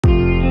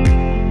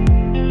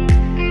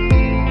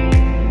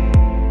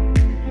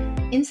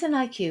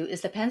Incident IQ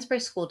is the Pennsbury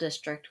School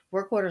District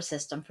work order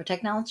system for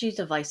technology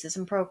devices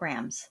and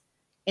programs.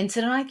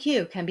 Incident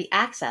IQ can be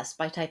accessed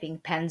by typing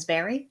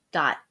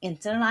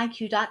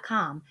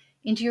pensbury.incidentiq.com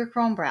into your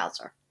Chrome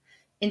browser.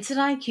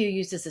 Incident IQ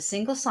uses a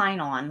single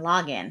sign-on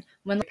login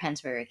when your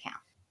Pennsbury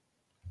account.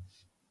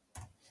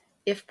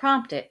 If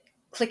prompted,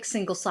 click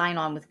Single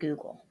Sign-On with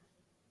Google.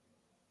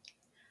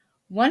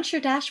 Once your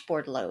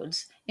dashboard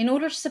loads, in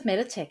order to submit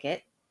a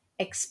ticket,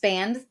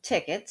 expand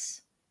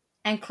Tickets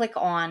and click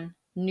on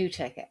New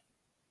Ticket.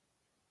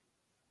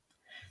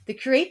 The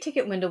Create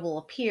Ticket window will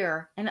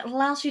appear, and it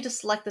allows you to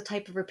select the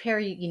type of repair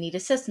you need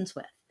assistance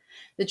with.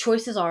 The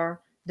choices are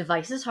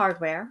devices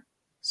hardware,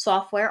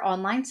 software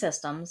online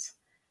systems,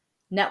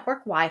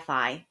 network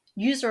Wi-Fi,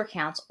 user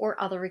accounts, or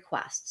other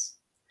requests.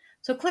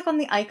 So click on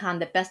the icon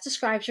that best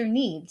describes your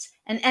needs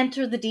and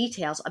enter the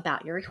details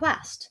about your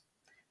request.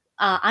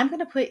 I'm going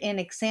to put in an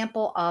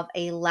example of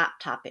a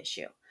laptop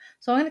issue.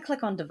 So I'm going to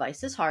click on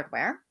devices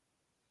hardware.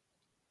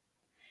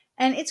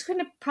 And it's going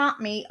to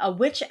prompt me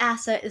which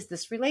asset is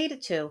this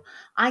related to.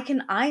 I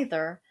can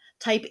either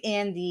type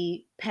in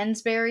the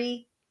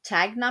Pennsbury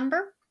tag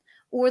number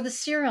or the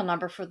serial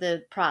number for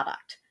the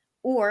product.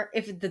 Or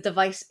if the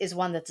device is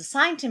one that's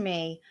assigned to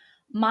me,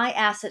 my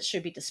asset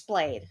should be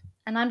displayed.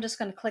 And I'm just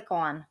going to click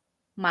on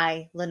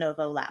my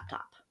Lenovo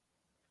laptop.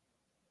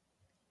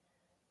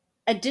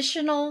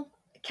 Additional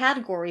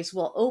categories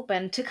will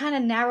open to kind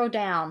of narrow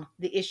down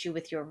the issue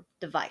with your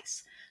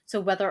device.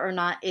 So whether or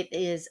not it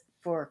is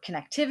for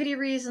connectivity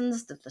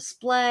reasons, the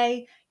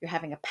display, you're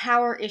having a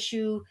power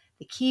issue,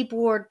 the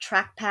keyboard,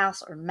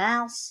 trackpad, or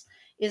mouse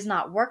is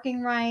not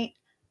working right,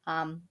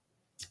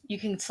 you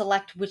can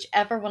select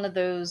whichever one of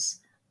those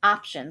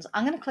options.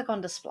 I'm going to click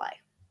on Display.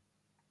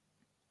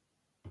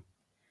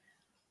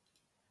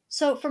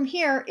 So from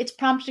here, it's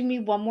prompting me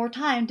one more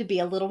time to be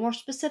a little more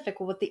specific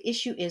with what the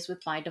issue is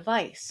with my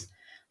device.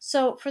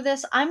 So for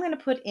this, I'm going to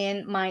put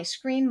in my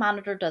screen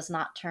monitor does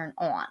not turn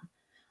on.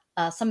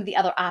 Some of the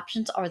other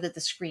options are that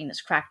the screen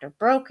is cracked or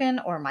broken,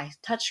 or my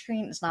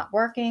touchscreen is not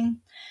working.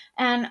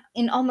 And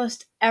in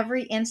almost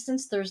every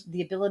instance, there's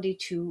the ability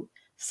to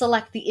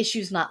select the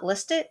issues not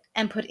listed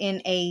and put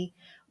in a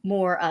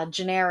more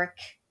generic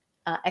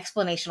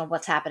explanation of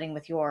what's happening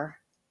with your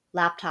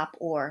laptop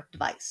or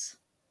device.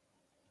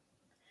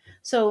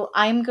 So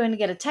I'm going to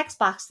get a text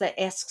box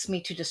that asks me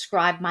to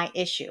describe my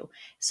issue.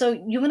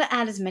 So you want to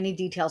add as many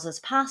details as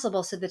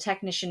possible so the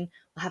technician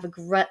will have a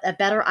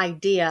better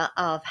idea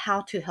of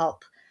how to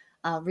help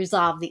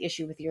resolve the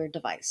issue with your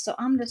device. So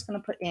I'm just going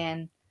to put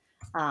in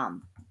the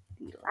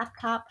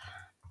laptop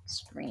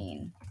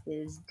screen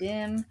is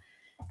dim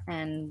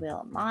and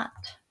will not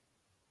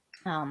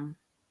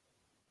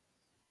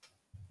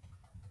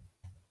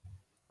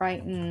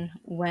brighten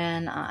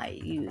when I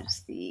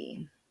use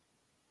the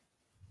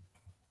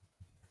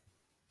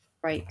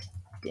bright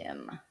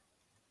dim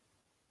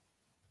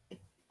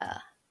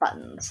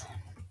buttons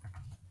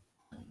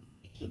on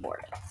the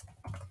keyboard.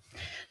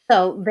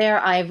 So there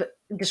I've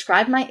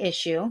described my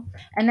issue,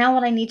 and now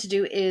what I need to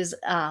do is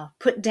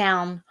put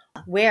down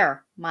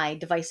where my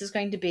device is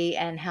going to be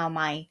and how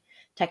my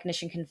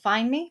technician can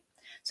find me.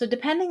 So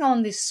depending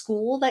on the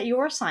school that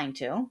you're assigned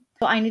to,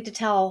 so I need to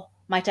tell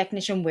my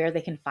technician where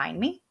they can find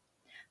me.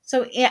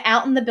 So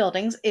out in the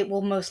buildings, it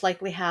will most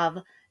likely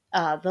have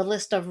the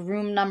list of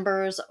room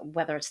numbers,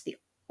 whether it's the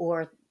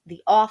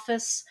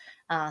office,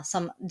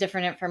 some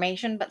different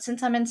information. But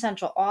since I'm in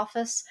central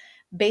office,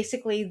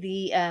 basically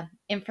the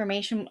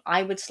information,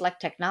 I would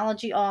select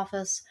technology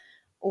office,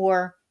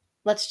 or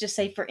let's just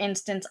say, for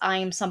instance, I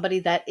am somebody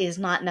that is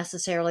not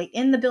necessarily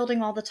in the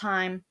building all the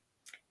time,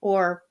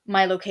 or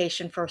my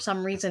location for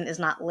some reason is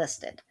not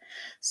listed.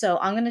 So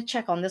I'm going to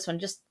check on this one,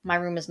 just my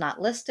room is not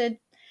listed.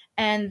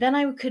 And then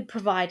I could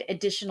provide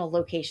additional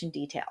location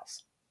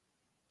details.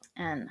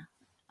 And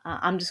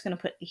I'm just going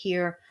to put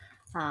here,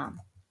 I'm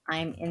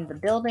in the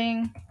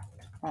building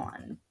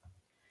on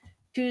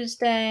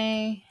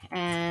Tuesday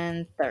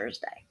and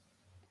Thursday.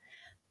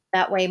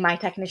 That way my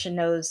technician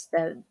knows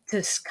to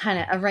kind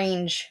of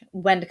arrange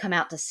when to come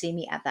out to see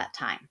me at that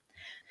time.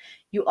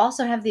 You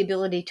also have the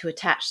ability to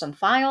attach some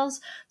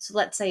files. So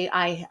let's say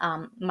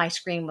my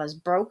screen was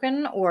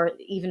broken, or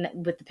even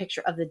with the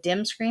picture of the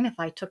dim screen, if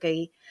I took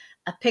a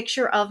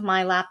picture of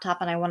my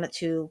laptop and I wanted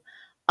to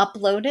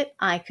upload it,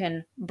 I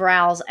can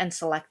browse and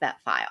select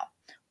that file.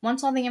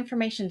 Once all the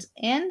information's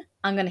in,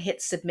 I'm going to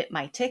hit Submit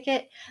My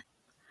Ticket.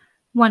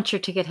 Once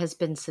your ticket has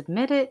been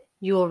submitted,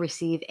 you will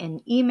receive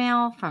an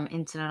email from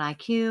Incident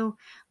IQ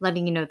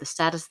letting you know the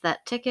status of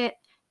that ticket,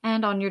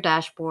 and on your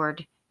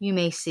dashboard, you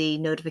may see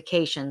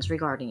notifications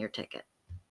regarding your ticket.